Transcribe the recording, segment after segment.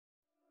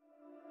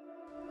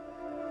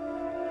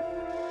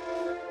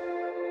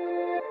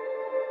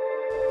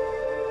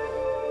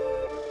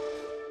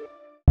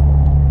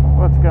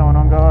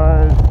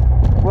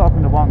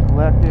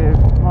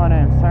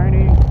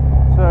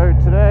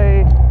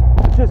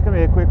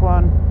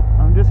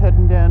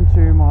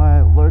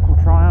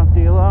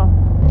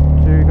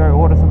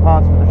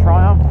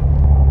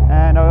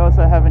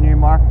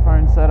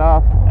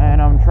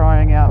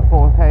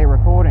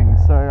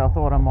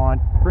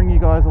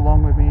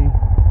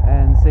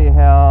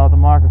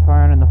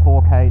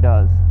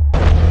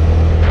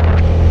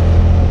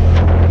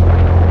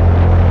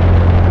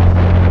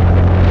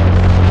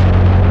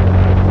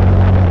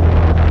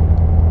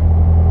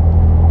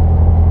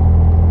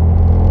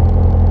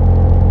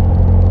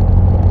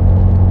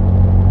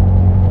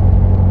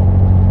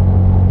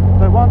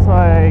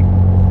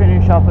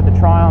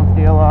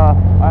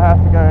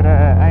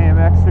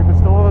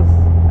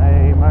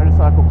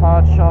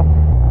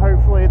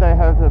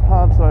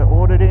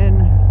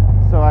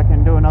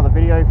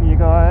for you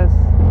guys.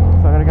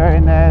 So I gotta go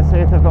in there, see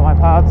if they've got my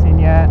parts in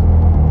yet.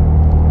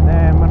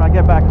 Then when I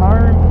get back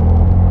home,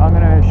 I'm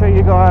gonna show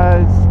you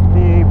guys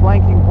the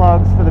blanking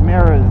plugs for the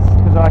mirrors,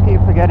 because I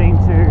keep forgetting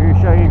to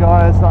show you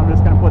guys, so I'm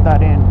just gonna put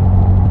that in.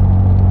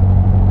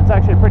 It's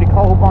actually a pretty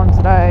cold one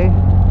today.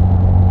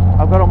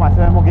 I've got all my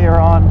thermal gear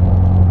on.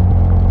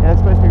 Yeah, it's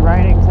supposed to be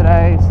raining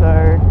today,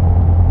 so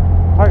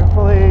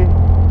hopefully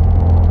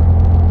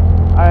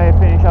I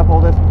finish up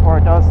all this before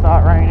it does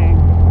start raining,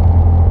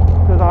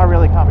 because I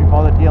really can't be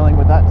bothered dealing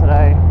with that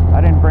today.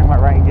 I didn't bring my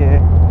rain gear.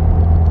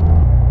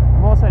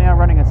 I'm also now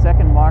running a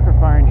second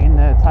microphone in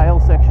the tail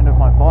section of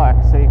my bike,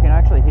 so you can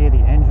actually hear the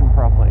engine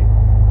properly.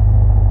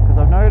 Because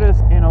I've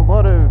noticed in a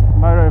lot of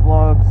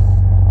motovlogs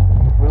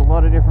with a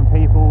lot of different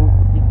people,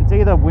 it's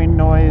either wind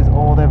noise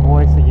or their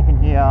voice that you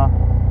can hear.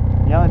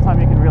 The only time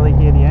you can really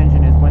hear the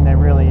engine is when they're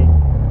really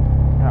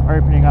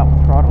opening up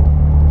the throttle.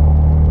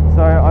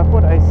 So I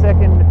put a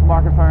second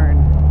microphone,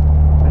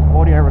 an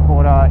audio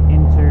recorder,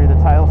 into the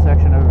tail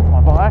section of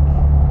my bike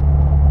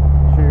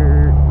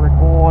to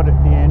record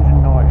the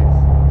engine noise.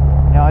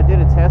 Now I did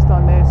a test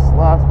on this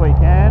last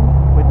weekend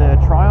with the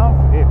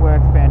Triumph. It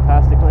worked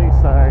fantastically,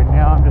 so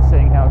now I'm just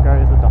seeing how it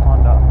goes with the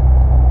Honda.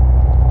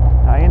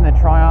 Now in the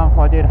Triumph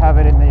I did have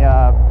it in the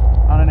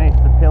underneath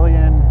the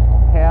pillion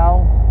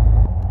cowl.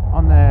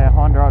 On the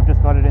Honda I've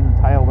just got it in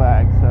the tail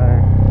bag, so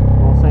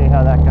we'll see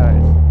how that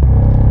goes.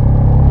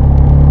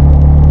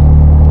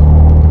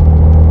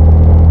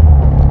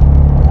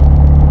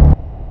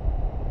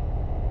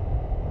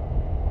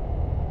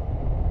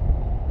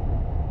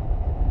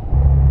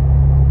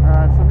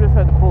 Alright, so I've just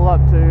had to pull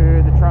up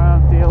to the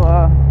Triumph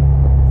dealer,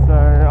 so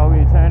I'll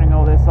be turning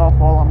all this off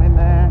while I'm in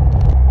there.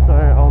 So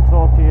I'll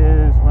talk to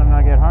you when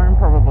I get home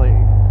probably.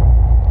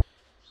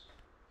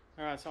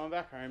 Alright, so I'm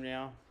back home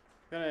now.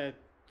 I'm going to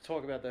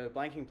talk about the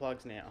blanking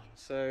plugs now.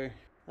 So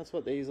that's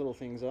what these little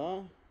things are.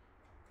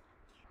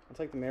 I'll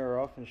take the mirror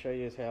off and show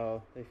you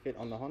how they fit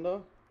on the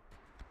Honda.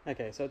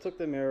 Okay, so I took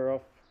the mirror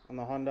off on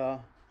the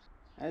Honda.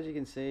 As you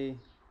can see,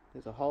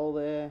 there's a hole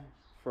there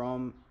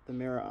from the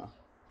mirror.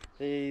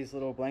 These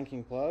little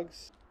blanking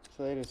plugs,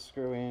 so they just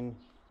screw in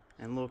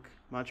and look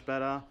much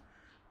better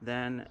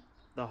than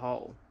the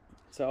hole.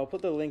 So I'll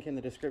put the link in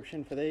the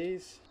description for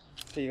these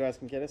so you guys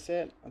can get a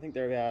set. I think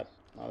they're about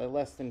they're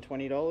less than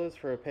 $20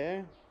 for a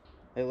pair.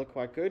 They look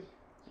quite good,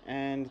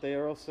 and they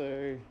are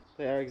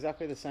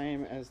exactly the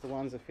same as the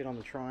ones that fit on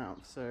the Triumph.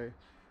 So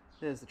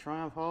there's the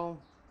Triumph hole.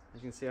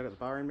 As you can see, I've got the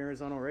bar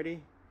mirrors on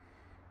already,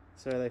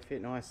 so they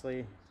fit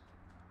nicely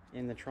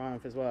in the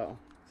Triumph as well.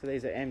 So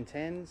these are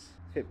M10s,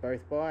 fit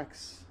both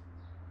bikes,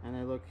 and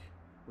they look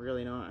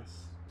really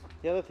nice.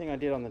 The other thing I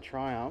did on the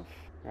Triumph,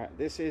 right,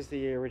 this is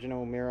the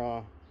original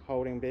mirror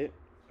holding bit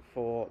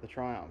for the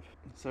Triumph.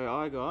 So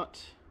I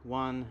got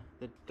one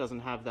that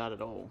doesn't have that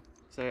at all.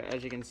 So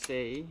as you can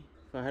see,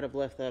 if I had have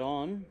left that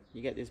on,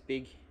 you get this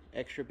big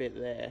extra bit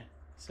there.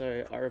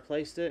 So I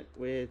replaced it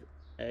with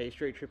a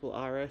Street Triple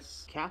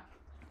RS cap,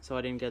 so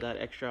I didn't get that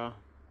extra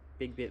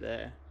big bit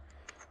there.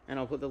 And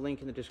I'll put the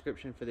link in the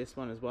description for this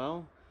one as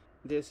well.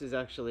 This is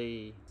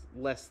actually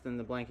less than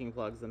the blanking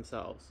plugs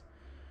themselves.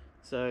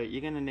 So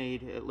you're going to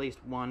need at least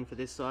one for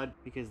this side,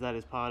 because that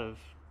is part of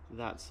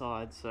that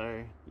side,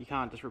 so you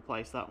can't just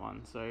replace that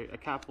one. So a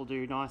cap will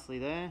do nicely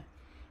there,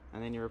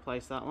 and then you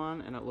replace that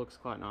one and it looks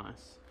quite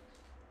nice.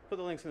 Put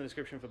the links in the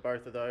description for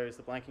both of those,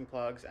 the blanking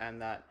plugs and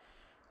that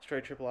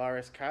Street Triple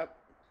RS cap,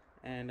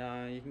 and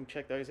you can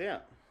check those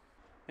out.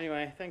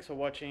 Anyway, thanks for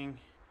watching.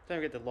 Don't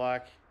forget to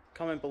like,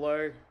 comment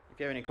below if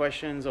you have any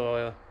questions or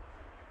you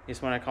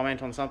just want to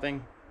comment on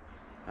something.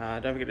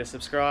 Don't forget to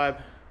subscribe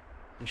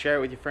and share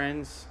it with your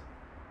friends,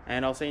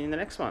 and I'll see you in the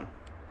next one.